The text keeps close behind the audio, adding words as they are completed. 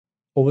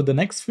Over the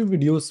next few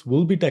videos,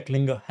 we'll be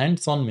tackling a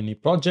hands-on mini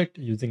project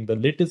using the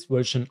latest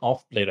version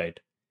of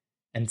Playwright.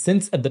 And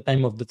since at the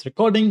time of this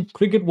recording,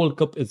 Cricket World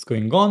Cup is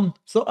going on,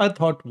 so I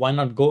thought why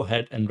not go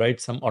ahead and write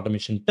some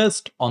automation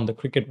test on the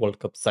Cricket World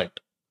Cup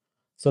site.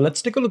 So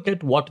let's take a look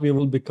at what we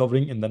will be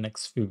covering in the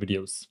next few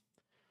videos.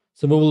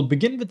 So we will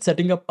begin with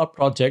setting up our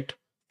project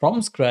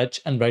from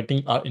scratch and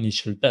writing our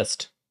initial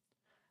test.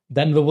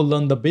 Then we will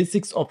learn the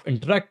basics of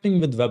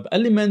interacting with web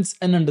elements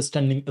and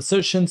understanding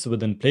assertions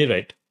within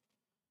Playwright.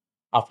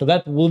 After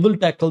that, we will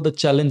tackle the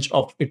challenge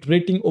of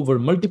iterating over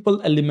multiple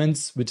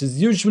elements, which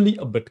is usually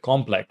a bit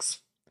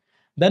complex.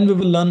 Then we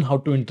will learn how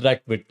to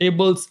interact with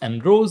tables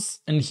and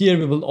rows, and here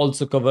we will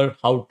also cover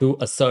how to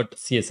assert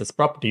CSS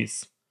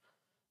properties.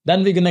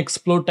 Then we're going to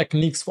explore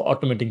techniques for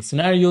automating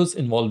scenarios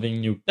involving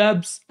new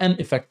tabs and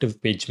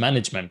effective page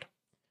management.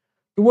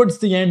 Towards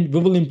the end, we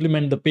will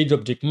implement the page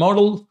object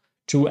model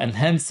to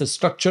enhance the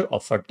structure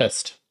of our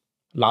test.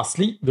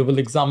 Lastly, we will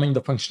examine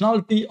the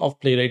functionality of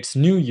Playwright's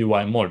new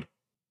UI mode.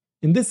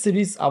 In this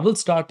series, I will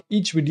start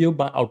each video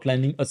by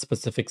outlining a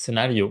specific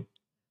scenario.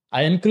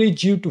 I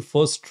encourage you to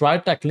first try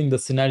tackling the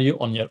scenario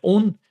on your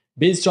own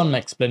based on my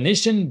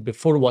explanation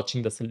before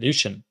watching the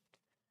solution.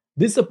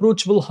 This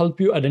approach will help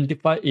you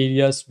identify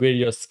areas where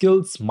your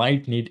skills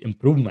might need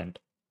improvement,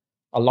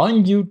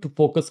 allowing you to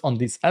focus on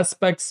these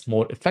aspects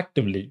more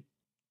effectively.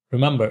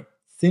 Remember,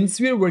 since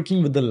we are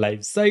working with the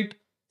live site,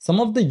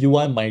 some of the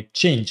UI might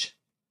change.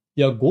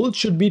 Your goal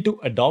should be to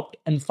adopt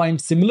and find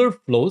similar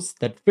flows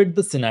that fit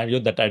the scenario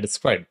that I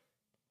described.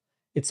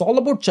 It's all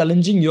about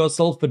challenging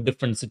yourself with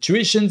different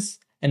situations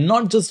and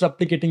not just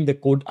replicating the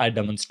code I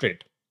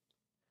demonstrate.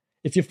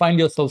 If you find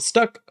yourself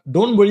stuck,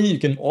 don't worry, you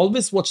can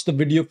always watch the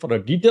video for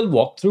a detailed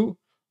walkthrough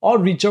or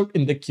reach out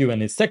in the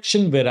Q&A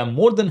section where I'm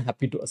more than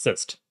happy to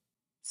assist.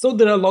 So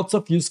there are lots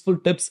of useful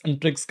tips and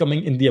tricks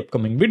coming in the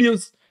upcoming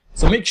videos,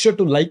 so make sure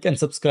to like and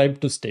subscribe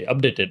to stay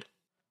updated.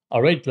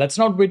 Alright, let's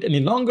not wait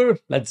any longer,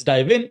 let's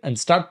dive in and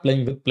start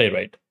playing with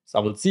Playwright. So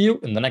I will see you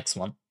in the next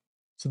one.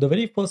 So the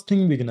very first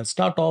thing we're going to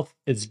start off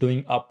is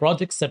doing our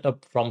project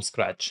setup from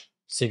scratch.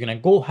 So you're going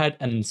to go ahead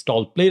and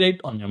install Playwright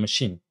on your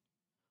machine.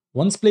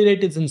 Once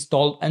Playwright is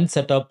installed and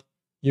set up,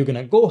 you're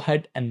going to go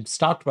ahead and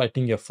start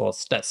writing your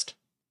first test.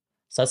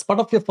 So as part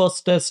of your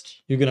first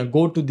test, you're going to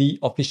go to the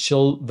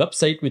official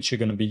website which you're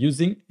going to be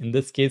using. In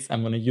this case,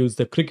 I'm going to use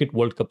the Cricket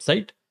World Cup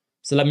site.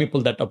 So let me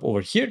pull that up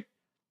over here.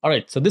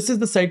 Alright, so this is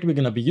the site we're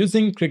going to be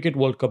using,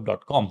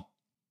 cricketworldcup.com.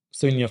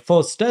 So in your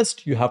first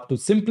test, you have to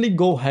simply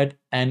go ahead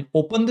and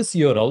open this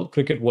URL,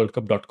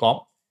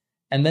 cricketworldcup.com,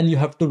 and then you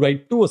have to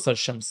write two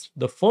assertions.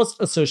 The first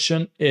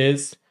assertion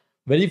is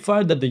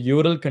verify that the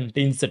URL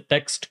contains the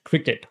text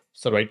cricket.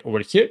 So right over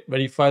here,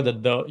 verify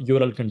that the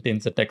URL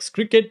contains the text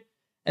cricket.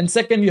 And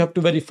second, you have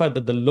to verify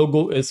that the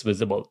logo is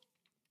visible.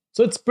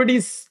 So it's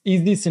pretty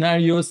easy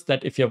scenarios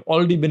that if you have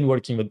already been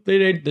working with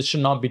Playwright, this should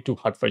not be too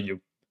hard for you.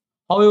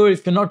 However,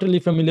 if you're not really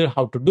familiar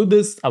how to do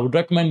this, I would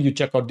recommend you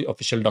check out the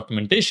official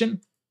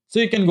documentation. So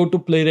you can go to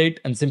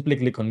Playwright and simply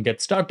click on Get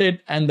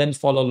Started and then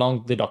follow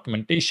along the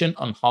documentation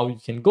on how you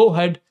can go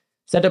ahead,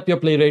 set up your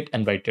Playwright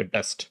and write your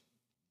test.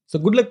 So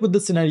good luck with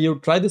this scenario,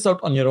 try this out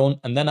on your own,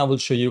 and then I will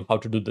show you how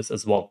to do this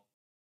as well.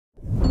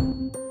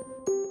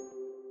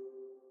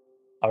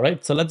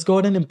 Alright, so let's go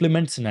ahead and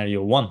implement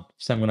scenario 1.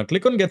 So I'm going to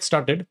click on Get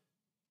Started.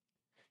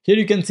 Here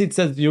you can see it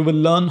says you will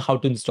learn how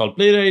to install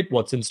Playwright,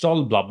 what's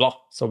installed, blah, blah.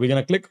 So we're going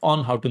to click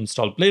on how to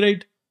install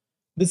Playwright.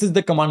 This is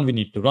the command we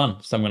need to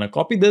run. So I'm going to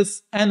copy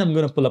this and I'm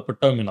going to pull up a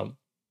terminal.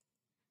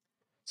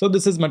 So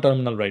this is my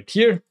terminal right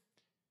here.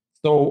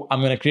 So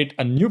I'm going to create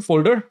a new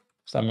folder.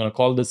 So I'm going to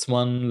call this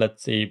one,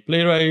 let's say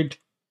Playwright.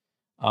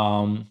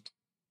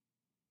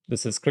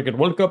 This is Cricket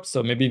World Cup.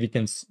 So maybe we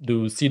can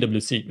do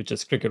CWC, which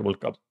is Cricket World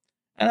Cup.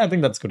 And I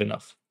think that's good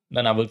enough.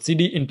 Then I will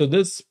cd into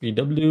this,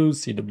 pw,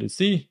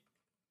 cwc.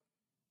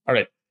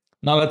 Alright,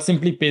 now let's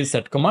simply paste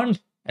that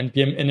command,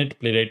 npm init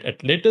playwright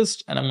at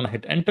latest, and I'm going to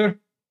hit enter.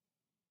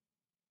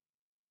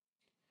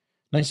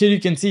 Now here you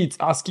can see it's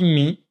asking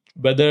me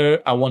whether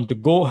I want to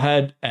go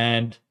ahead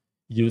and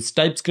use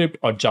TypeScript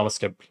or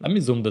JavaScript. Let me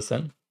zoom this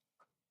in.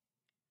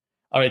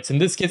 Alright, so in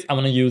this case, I'm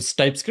going to use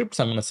TypeScript,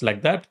 so I'm going to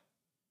select that.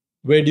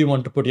 Where do you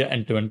want to put your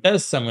end-to-end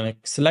tests? So I'm going to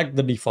select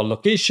the default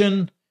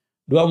location.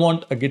 Do I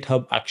want a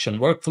GitHub action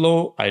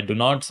workflow? I do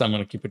not, so I'm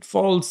going to keep it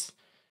false.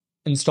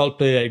 Install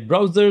Playwright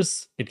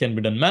browsers. It can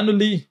be done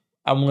manually.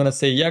 I'm going to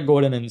say, yeah, go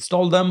ahead and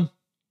install them.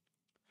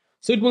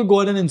 So it will go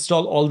ahead and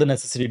install all the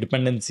necessary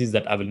dependencies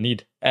that I will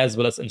need, as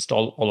well as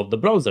install all of the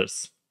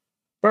browsers.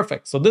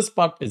 Perfect. So this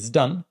part is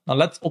done. Now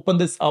let's open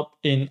this up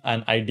in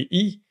an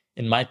IDE.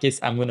 In my case,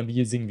 I'm going to be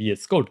using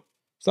VS Code.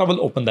 So I will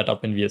open that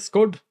up in VS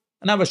Code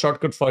and I have a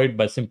shortcut for it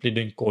by simply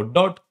doing code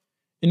dot.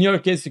 In your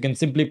case, you can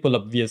simply pull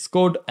up VS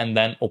Code and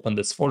then open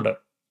this folder.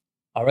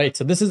 Alright,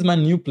 so this is my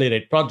new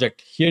Playwright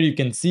project. Here you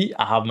can see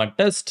I have my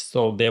test.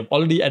 So they have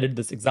already added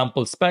this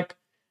example spec.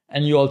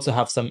 And you also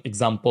have some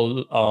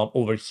example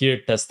over here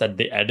tests that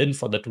they add in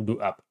for the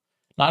to-do app.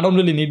 Now I don't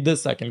really need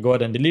this. I can go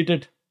ahead and delete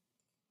it.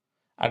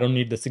 I don't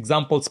need this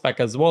example spec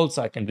as well.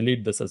 So I can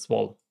delete this as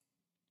well.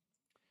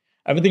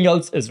 Everything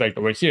else is right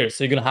over here.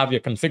 So you're going to have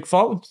your config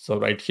file. So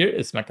right here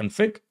is my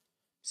config.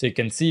 So you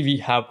can see we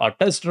have our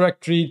test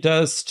directory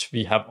test.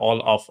 We have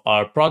all of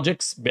our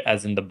projects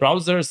as in the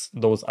browsers.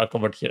 Those are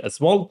covered here as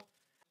well.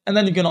 And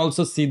then you can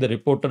also see the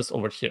reporters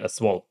over here as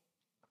well.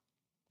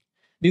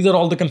 These are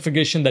all the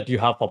configuration that you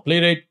have for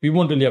Playwright. We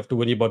won't really have to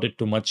worry about it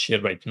too much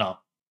here right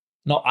now.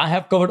 Now, I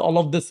have covered all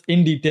of this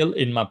in detail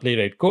in my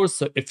Playwright course.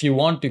 So if you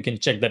want, you can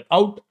check that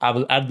out. I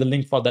will add the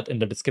link for that in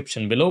the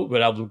description below,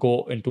 where I will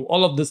go into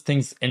all of these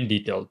things in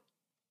detail.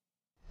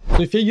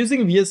 So if you're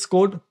using VS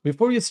Code,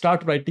 before you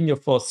start writing your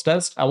first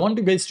test, I want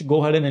you guys to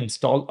go ahead and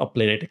install a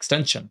Playwright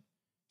extension.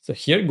 So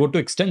here, go to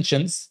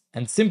extensions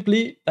and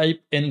simply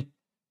type in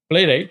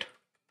Playwright.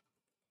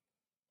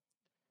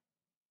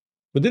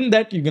 Within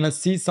that, you're going to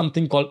see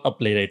something called a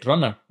Playwright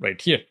runner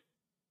right here.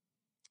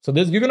 So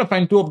you're going to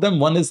find two of them.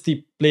 One is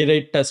the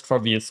Playwright test for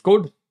VS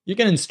Code. You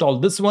can install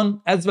this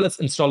one as well as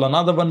install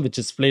another one, which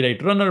is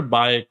Playwright runner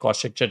by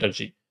Kaushik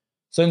Chatterjee.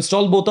 So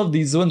install both of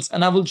these ones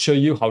and I will show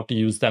you how to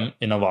use them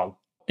in a while.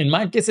 In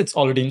my case, it's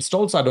already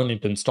installed, so I don't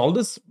need to install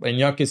this. In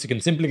your case, you can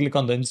simply click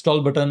on the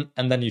install button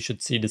and then you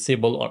should see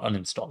disable or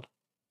uninstall.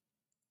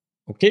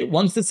 Okay,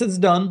 once this is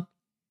done,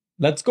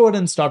 let's go ahead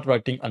and start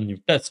writing a new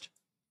test.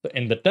 So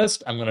in the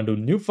test, I'm going to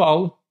do new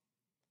file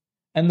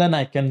and then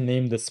I can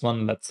name this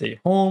one, let's say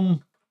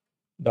home.spec.ts.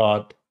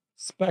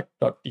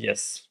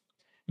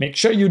 Make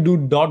sure you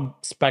do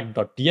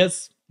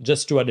 .spec.ts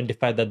just to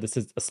identify that this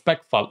is a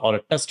spec file or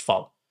a test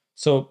file.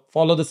 So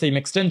follow the same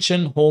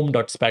extension,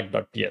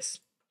 home.spec.ts.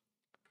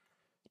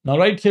 Now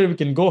right here, we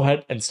can go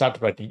ahead and start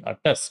writing our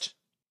test.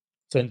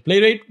 So in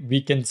Playwright,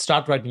 we can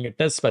start writing a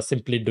test by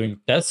simply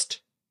doing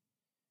test.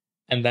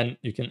 And then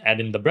you can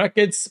add in the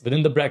brackets.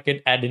 Within the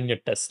bracket, add in your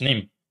test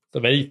name. The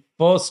very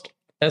first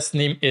test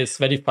name is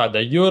verify the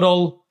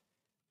URL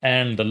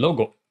and the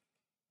logo.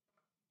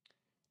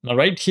 Now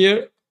right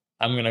here,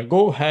 I'm going to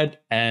go ahead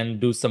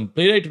and do some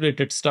Playwright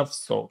related stuff.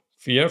 So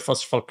here,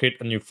 first of all, create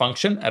a new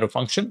function, arrow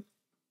function.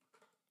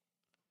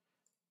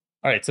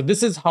 All right, so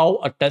this is how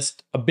a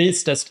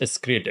base test is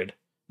created.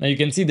 Now you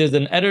can see there's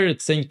an error.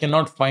 It's saying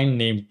cannot find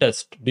name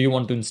test. Do you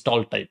want to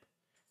install type?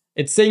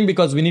 It's saying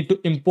because we need to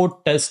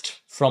import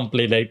test from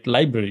Playwright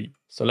library.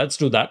 So let's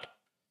do that.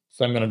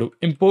 So I'm going to do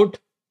import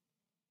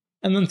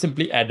and then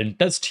simply add in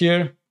test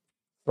here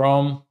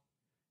from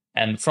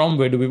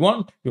where do we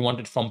want? We want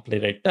it from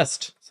Playwright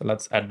test. So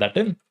let's add that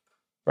in.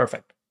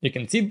 Perfect. You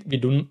can see we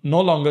do no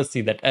longer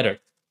see that error.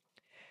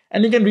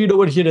 And you can read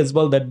over here as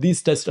well that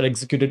these tests are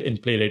executed in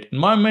Playwright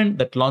environment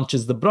that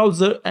launches the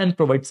browser and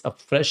provides a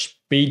fresh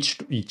page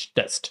to each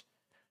test.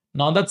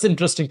 Now that's an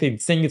interesting thing,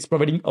 saying it's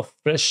providing a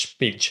fresh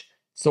page.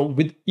 So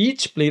with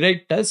each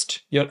Playwright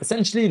test, you're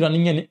essentially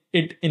running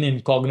it in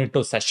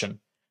incognito session.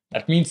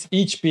 That means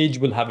each page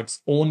will have its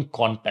own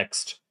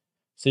context.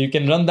 So you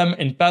can run them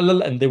in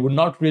parallel and they would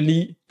not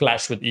really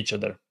clash with each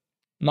other.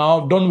 Now,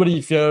 don't worry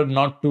if you're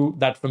not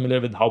that familiar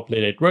with how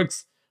Playwright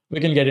works. We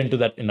can get into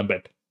that in a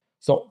bit.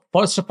 So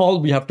first of all,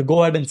 we have to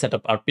go ahead and set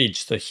up our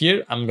page. So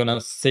here I'm going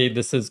to say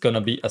this is going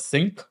to be a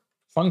sync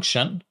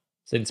function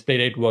since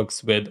Playwright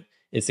works with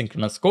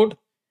asynchronous code.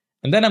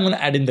 And then I'm going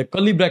to add in the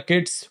curly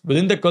brackets.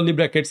 Within the curly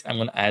brackets, I'm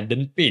going to add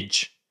in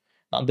page.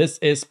 Now this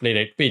is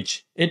Playwright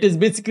page. It is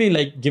basically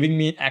like giving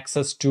me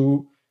access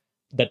to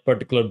that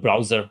particular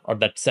browser or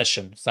that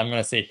session. So I'm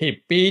going to say,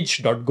 hey,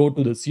 page.go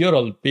to this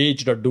URL,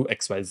 page.do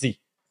XYZ.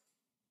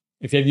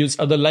 If you have used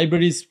other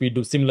libraries, we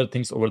do similar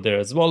things over there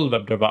as well.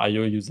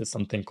 WebDriver.io uses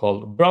something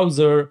called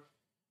browser.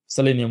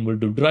 Selenium will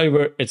do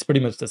driver. It's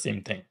pretty much the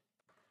same thing.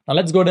 Now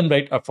let's go ahead and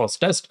write our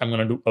first test. I'm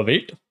going to do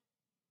await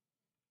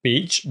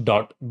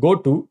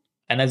page.goto.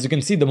 And as you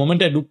can see, the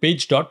moment I do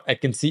page. I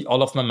can see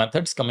all of my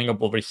methods coming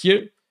up over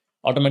here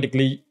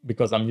automatically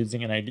because I'm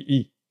using an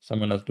IDE. So I'm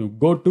going to do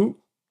goto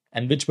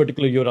and which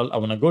particular URL I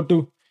want to go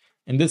to.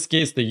 In this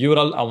case, the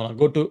URL I want to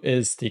go to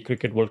is the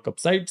Cricket World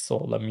Cup site. So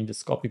let me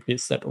just copy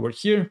paste that over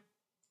here.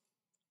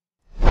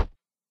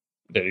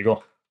 There you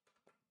go.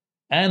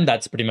 And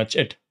that's pretty much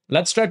it.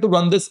 Let's try to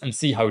run this and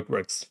see how it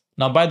works.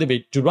 Now, by the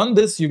way, to run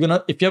this,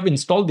 if you have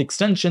installed the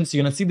extensions,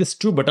 you're going to see this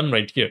two button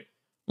right here.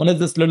 One is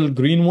this little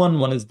green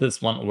one is this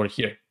one over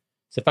here.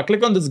 So if I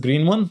click on this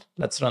green one,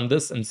 let's run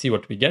this and see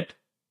what we get.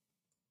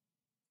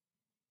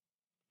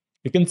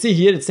 You can see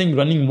here it's saying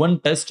running one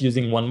test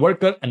using one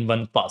worker and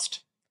one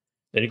passed.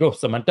 There you go.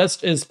 So my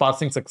test is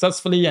passing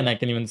successfully and I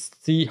can even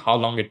see how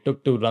long it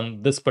took to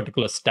run this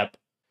particular step.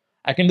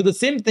 I can do the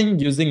same thing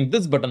using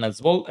this button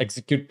as well,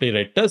 execute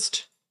Playwright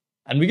test,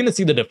 and we're going to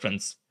see the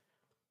difference.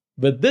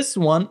 With this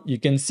one, you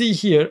can see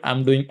here,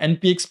 I'm doing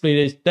npx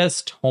Playwright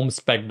test home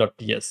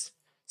spec.ts.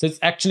 So it's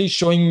actually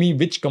showing me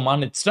which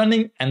command it's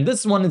running, and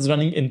this one is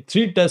running in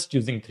 3 tests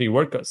using 3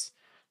 workers.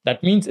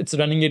 That means it's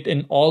running it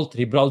in all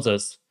 3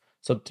 browsers.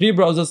 So 3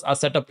 browsers are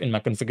set up in my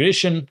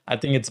configuration. I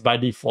think it's by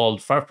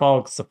default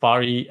Firefox,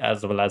 Safari,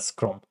 as well as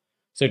Chrome.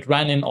 So it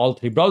ran in all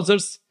 3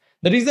 browsers.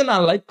 The reason I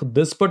like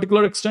this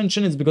particular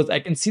extension is because I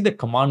can see the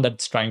command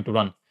that's trying to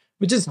run,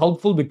 which is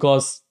helpful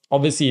because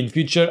obviously in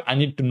future, I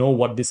need to know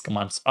what these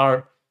commands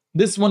are.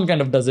 This one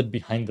kind of does it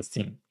behind the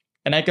scene.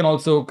 And I can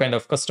also kind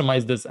of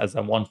customize this as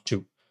I want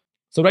to.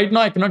 So right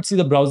now I cannot see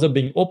the browser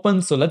being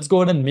open. So let's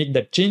go ahead and make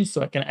that change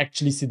so I can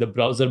actually see the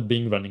browser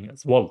being running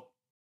as well.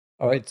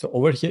 All right, so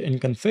over here in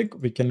config,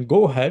 we can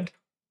go ahead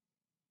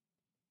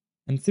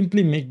and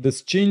simply make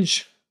this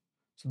change.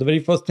 So the very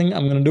first thing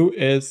I'm going to do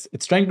is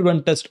it's trying to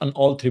run test on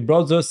all 3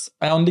 browsers.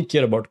 I only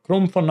care about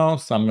Chrome for now,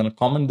 so I'm going to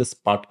comment this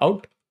part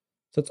out.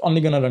 So it's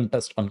only going to run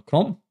test on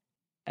Chrome.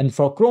 And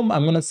for Chrome,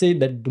 I'm going to say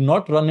that do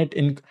not run it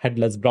in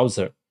headless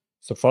browser.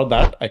 So for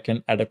that, I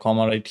can add a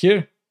comma right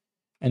here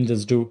and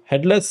just do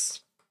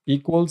headless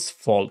equals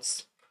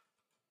false.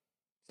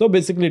 So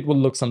basically it will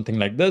look something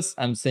like this.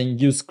 I'm saying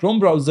use Chrome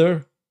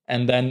browser,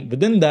 and then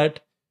within that,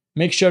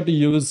 make sure to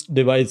use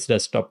device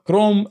desktop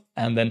Chrome,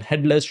 and then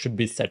headless should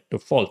be set to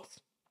false.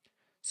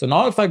 So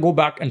now if I go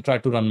back and try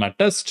to run my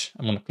test,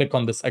 I'm going to click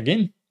on this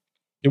again.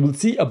 You will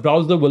see a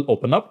browser will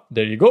open up.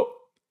 There you go.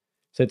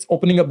 So it's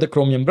opening up the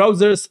Chromium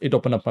browsers. It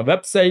opened up my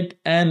website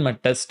and my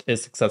test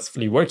is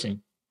successfully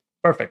working.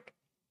 Perfect.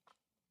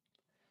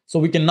 So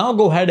we can now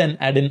go ahead and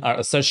add in our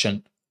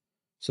assertion.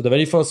 So the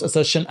very first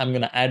assertion I'm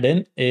going to add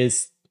in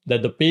is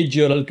that the page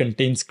URL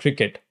contains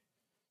Cricket.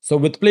 So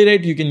with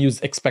Playwright, you can use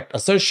expect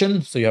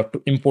assertion. So you have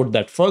to import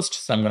that first.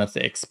 So I'm going to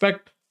say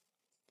expect.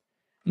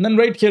 And then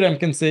right here, I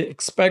can say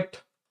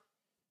expect.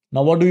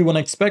 Now, what do we want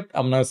to expect?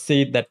 I'm going to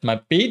say that my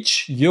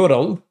page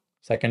URL,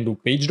 so I can do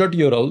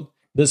page.url.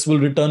 This will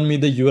return me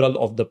the URL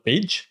of the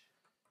page.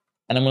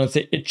 And I'm going to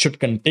say it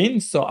should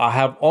contain. So I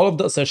have all of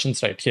the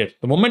assertions right here.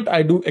 The moment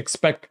I do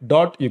expect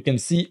dot, you can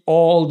see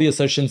all the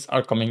assertions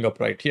are coming up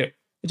right here,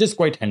 which is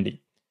quite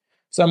handy.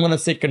 So I'm going to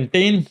say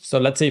contain. So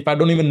let's say if I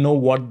don't even know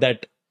what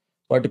that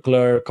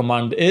particular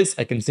command is,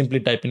 I can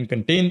simply type in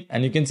contain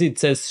and you can see it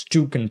says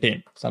to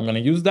contain. So I'm going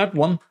to use that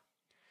one.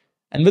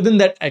 And within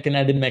that, I can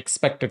add in my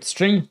expected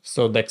string.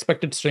 So the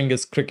expected string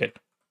is Cricket.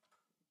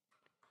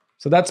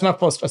 So that's my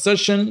first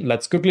assertion.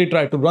 Let's quickly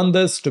try to run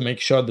this to make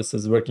sure this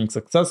is working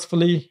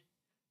successfully.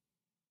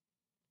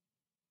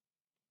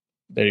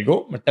 There you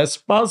go, my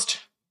test passed.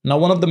 Now,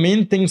 one of the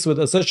main things with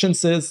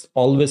assertions is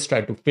always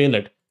try to fail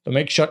it to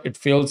make sure it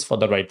fails for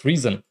the right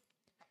reason.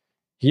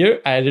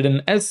 Here, I added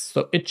an S,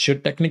 so it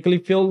should technically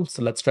fail.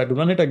 So let's try to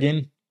run it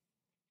again.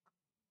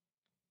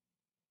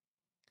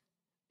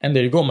 And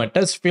there you go, my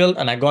test failed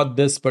and I got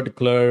this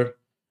particular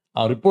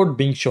report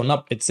being shown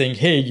up. It's saying,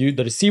 hey,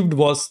 the received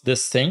was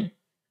this thing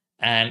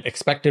and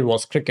expected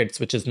was crickets,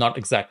 which is not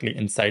exactly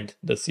inside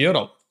this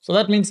URL. So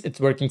that means it's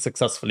working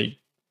successfully.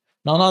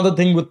 Now, another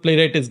thing with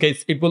Playwright is,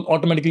 guys, it will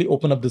automatically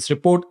open up this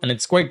report and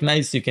it's quite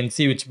nice. You can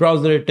see which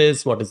browser it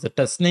is, what is the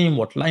test name,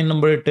 what line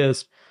number it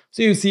is.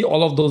 So you see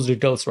all of those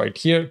details right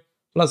here.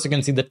 Plus you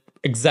can see the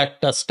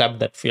exact test tab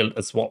that failed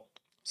as well.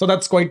 So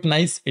that's quite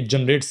nice. It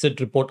generates it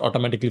report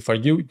automatically for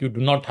you. You do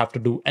not have to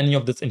do any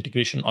of this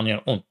integration on your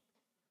own.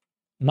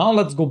 Now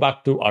let's go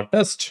back to our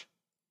test.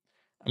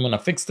 I'm going to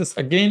fix this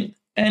again.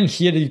 And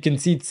here you can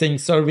see it's saying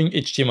serving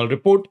HTML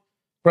report.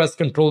 Press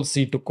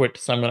Ctrl+C to quit.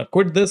 So I'm going to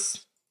quit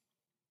this.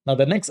 Now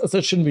the next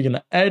assertion we're going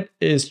to add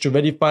is to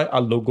verify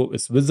our logo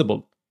is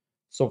visible.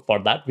 So for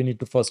that, we need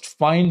to first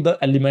find the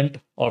element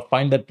or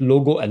find that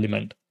logo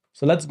element.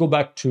 So let's go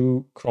back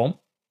to Chrome.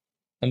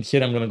 And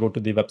here I'm going to go to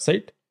the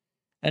website.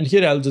 And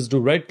here I'll just do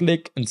right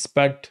click,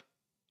 inspect.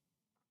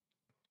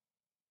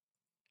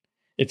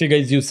 If you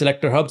guys use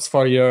selector hubs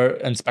for your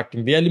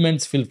inspecting the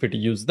elements, feel free to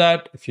use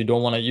that. If you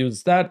don't want to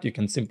use that, you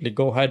can simply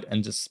go ahead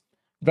and just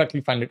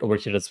directly find it over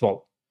here as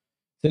well.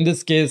 So in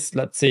this case,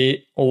 let's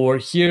say over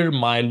here,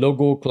 my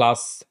logo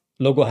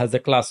has a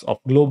class of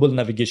global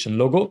navigation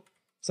logo.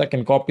 So I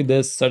can copy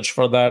this, search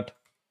for that.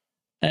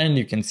 And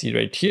you can see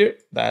right here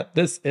that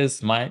this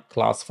is my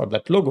class for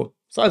that logo.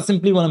 So I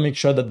simply want to make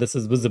sure that this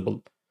is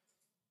visible.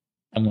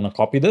 I'm going to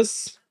copy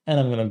this and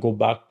I'm going to go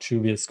back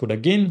to VS Code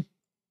again.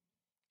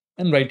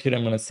 And right here,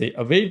 I'm going to say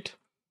await,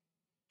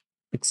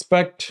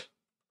 expect.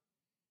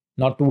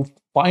 Now to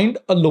find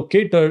a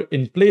locator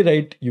in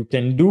Playwright, you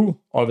can do,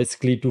 or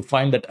basically to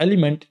find that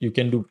element, you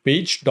can do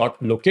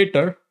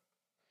page.locator,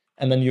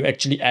 and then you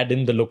actually add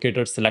in the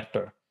locator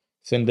selector.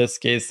 So in this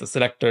case, the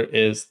selector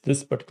is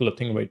this particular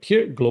thing right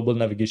here, global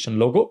navigation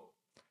logo.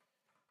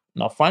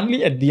 Now,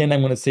 finally, at the end,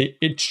 I'm going to say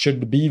it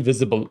should be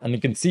visible. And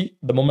you can see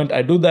the moment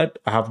I do that,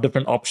 I have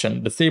different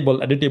options: disable,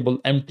 editable,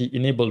 empty,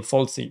 enable,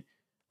 falsy.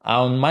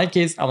 In my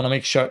case, I want to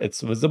make sure it's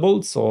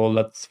visible. So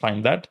let's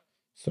find that.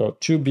 So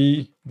to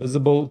be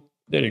visible,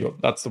 there you go.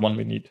 That's the one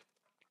we need.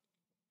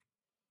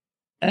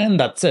 And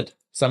that's it.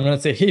 So I'm going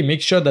to say, hey,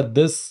 make sure that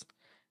this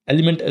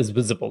element is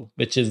visible,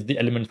 which is the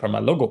element for my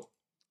logo.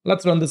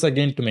 Let's run this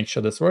again to make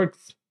sure this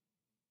works.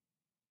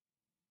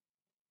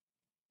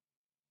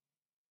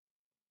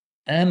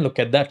 And look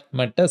at that,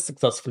 my test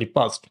successfully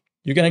passed.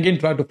 You can again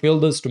try to fail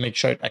this to make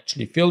sure it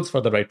actually fails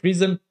for the right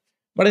reason.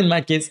 But in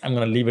my case, I'm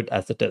going to leave it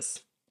as it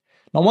is.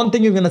 Now, one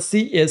thing you're going to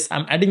see is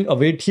I'm adding a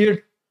wait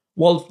here.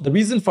 Well, the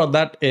reason for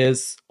that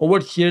is over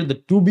here, the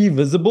to be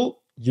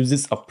visible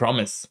uses a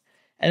promise.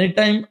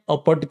 Anytime a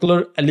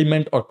particular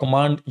element or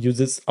command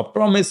uses a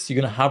promise,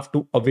 you're going to have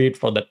to await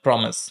for that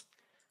promise.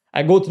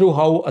 I go through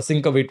how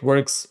async await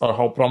works or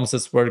how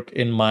promises work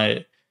in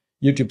my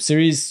YouTube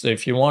series. So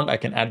if you want, I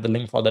can add the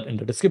link for that in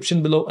the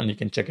description below and you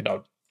can check it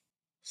out.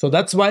 So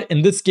that's why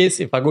in this case,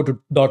 if I go to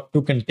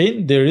 .to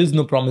contain, there is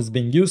no promise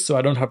being used, so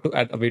I don't have to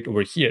add await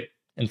over here.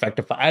 In fact,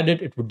 if I add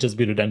it, it would just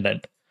be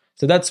redundant.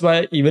 So that's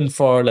why even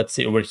for, let's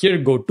say over here,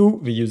 go to,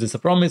 we use this a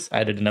promise,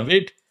 added in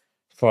await.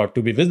 For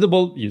to be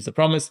visible, we use a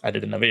promise,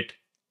 added in await.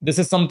 This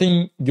is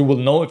something you will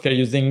know if you're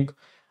using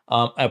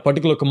a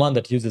particular command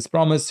that uses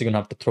promise. You're gonna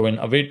have to throw in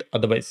await,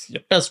 otherwise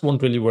your test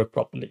won't really work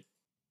properly,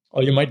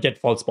 or you might get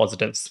false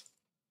positives.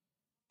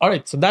 All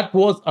right, so that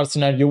was our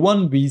scenario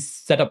 1. We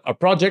set up our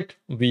project.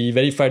 We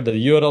verified that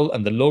the URL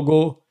and the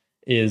logo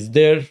is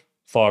there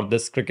for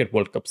this Cricket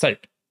World Cup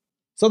site.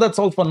 So that's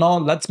all for now.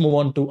 Let's move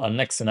on to our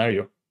next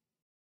scenario.